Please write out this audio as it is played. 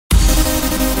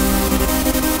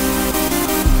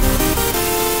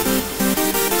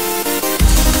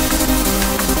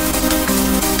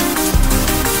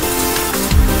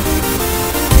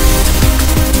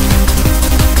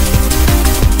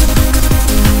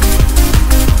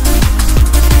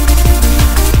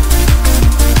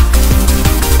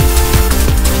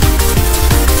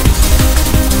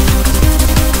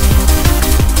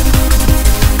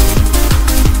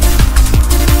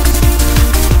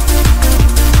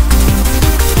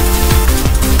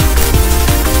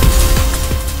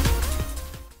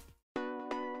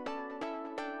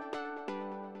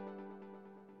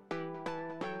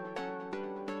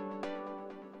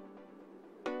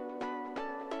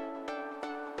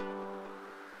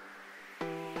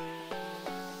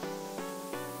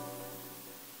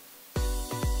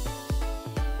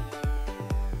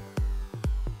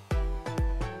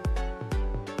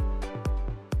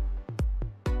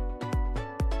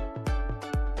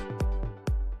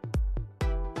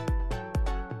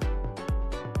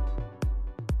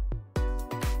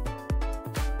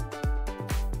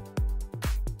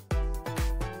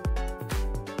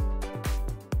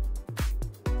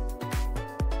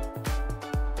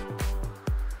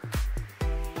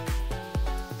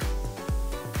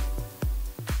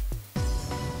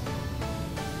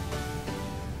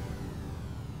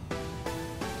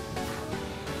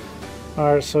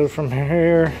Alright, so from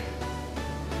here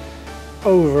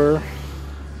over,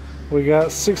 we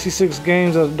got 66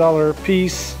 games at $1 a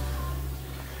piece.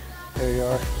 There you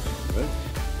are. Good.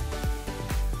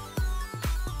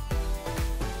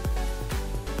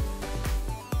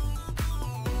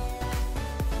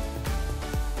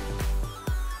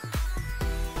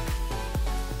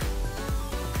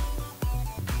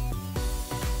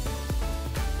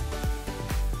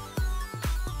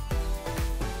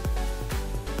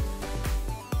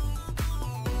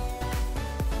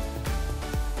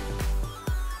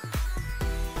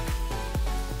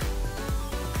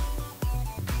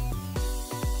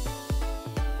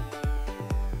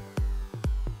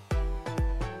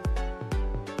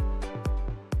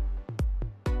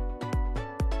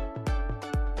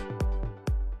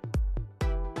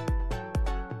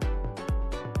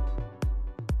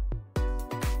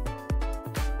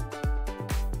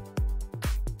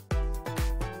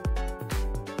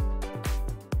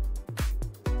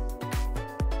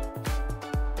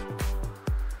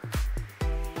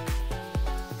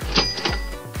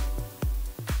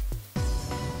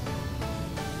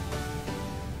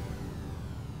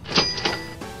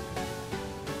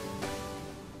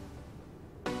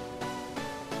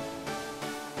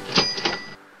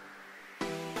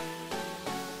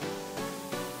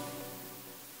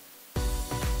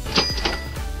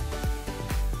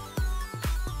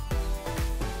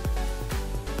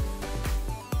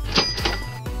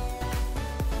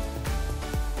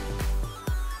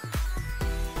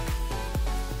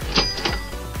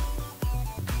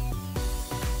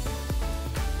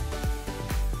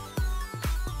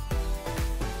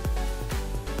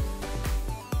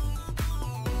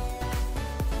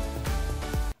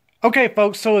 Okay,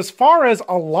 folks, so as far as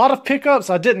a lot of pickups,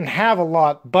 I didn't have a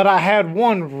lot, but I had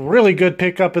one really good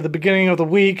pickup at the beginning of the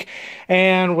week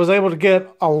and was able to get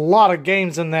a lot of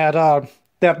games in that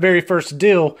that very first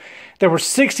deal. There were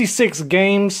 66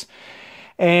 games,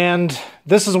 and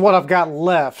this is what I've got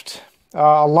left.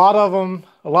 A lot of them,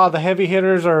 a lot of the heavy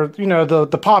hitters are, you know,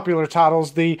 the popular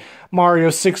titles, the Mario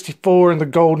 64 and the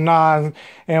GoldenEye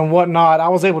and whatnot. I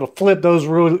was able to flip those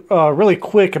really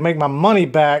quick and make my money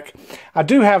back. I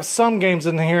do have some games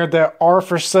in here that are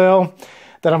for sale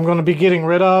that I'm going to be getting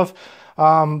rid of,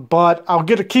 but I'll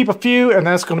get to keep a few, and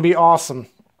that's going to be awesome.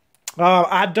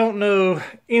 I don't know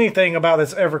anything about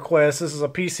this EverQuest. This is a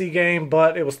PC game,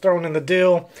 but it was thrown in the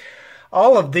deal.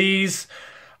 All of these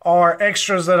are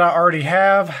extras that I already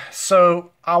have,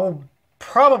 so I will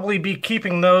probably be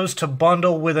keeping those to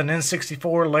bundle with an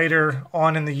N64 later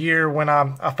on in the year when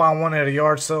I find one at a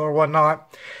yard sale or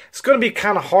whatnot. It's going to be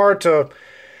kind of hard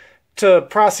to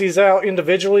price these out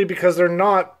individually because they're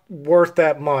not worth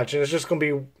that much, and it's just going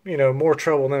to be, you know, more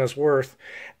trouble than it's worth.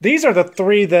 These are the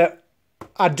three that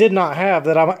I did not have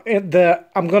that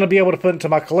I'm going to be able to put into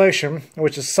my collection,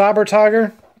 which is Cyber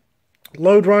Tiger,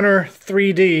 Lode Runner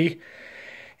 3D,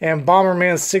 and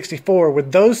Bomberman 64.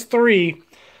 With those three,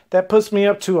 that puts me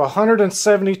up to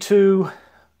 172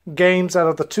 games out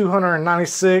of the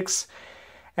 296,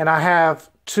 and I have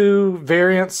 2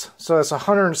 variants, so that's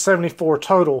 174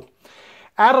 total.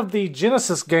 Out of the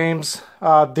Genesis games,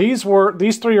 these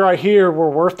 3 right here were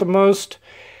worth the most.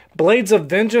 Blades of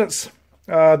Vengeance,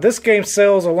 this game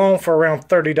sells alone for around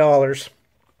 $30.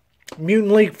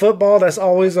 Mutant League Football, that's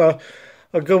always a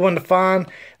good one to find.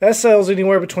 That sells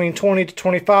anywhere between $20 to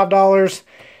 $25,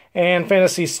 and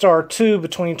Phantasy Star 2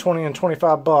 between $20 and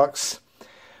 $25.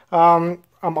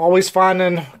 I'm always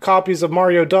finding copies of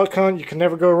Mario Duck Hunt. You can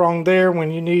never go wrong there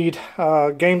when you need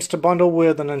games to bundle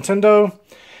with a Nintendo.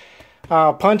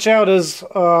 Punch Out is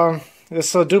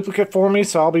it's a duplicate for me,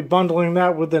 so I'll be bundling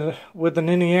that with the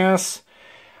NES.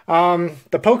 The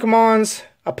Pokemons,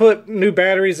 I put new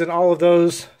batteries in all of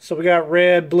those. So we got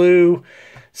red, blue,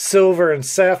 silver, and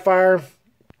sapphire.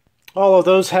 All of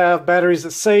those have batteries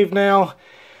that save now.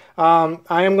 I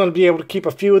am going to be able to keep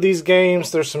a few of these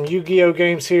games. There's some Yu-Gi-Oh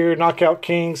games here, Knockout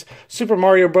Kings. Super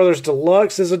Mario Bros.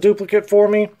 Deluxe is a duplicate for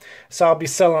me, so I'll be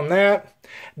selling that.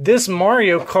 This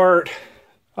Mario Kart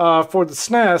for the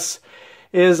SNES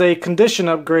is a condition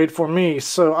upgrade for me,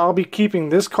 so I'll be keeping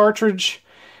this cartridge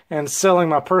and selling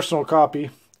my personal copy.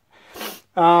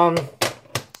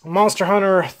 Monster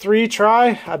Hunter 3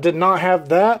 Try, I did not have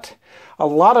that. A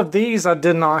lot of these I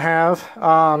did not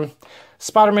have.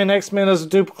 Spider-Man X-Men is a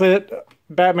duplicate.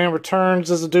 Batman Returns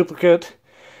is a duplicate.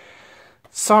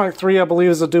 Sonic 3 I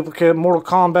believe is a duplicate. Mortal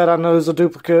Kombat I know is a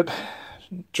duplicate.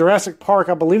 Jurassic Park,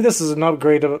 I believe this is an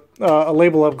upgrade, a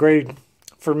label upgrade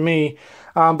for me.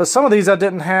 But some of these I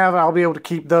didn't have, and I'll be able to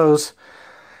keep those.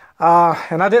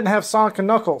 And I didn't have Sonic and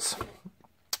Knuckles,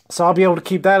 so I'll be able to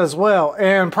keep that as well.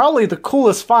 And probably the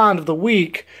coolest find of the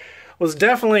week was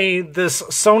definitely this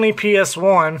Sony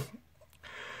PS1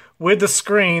 with the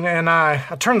screen, and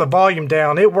I turned the volume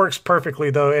down. It works perfectly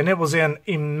though, and it was in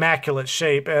immaculate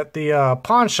shape at the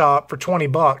pawn shop for 20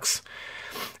 bucks.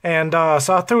 And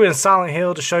so I threw in Silent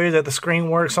Hill to show you that the screen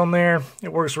works on there.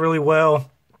 It works really well.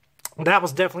 That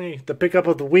was definitely the pickup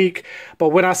of the week. But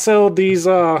when I sell these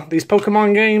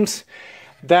Pokemon games,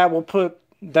 that will put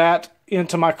that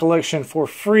into my collection for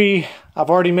free. I've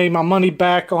already made my money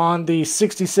back on the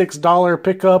 $66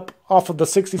 pickup off of the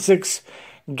 66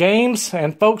 games.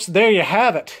 And folks, there you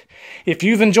have it. If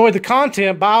you've enjoyed the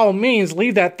content, by all means,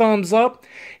 leave that thumbs up.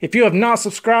 If you have not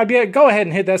subscribed yet, go ahead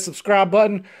and hit that subscribe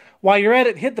button. While you're at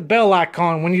it, hit the bell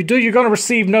icon. When you do, you're going to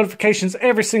receive notifications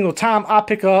every single time I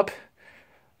pick up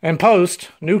and post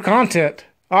new content.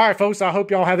 All right, folks, I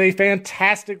hope y'all have a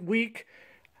fantastic week.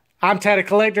 I'm Tatted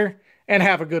Collector, and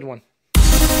have a good one.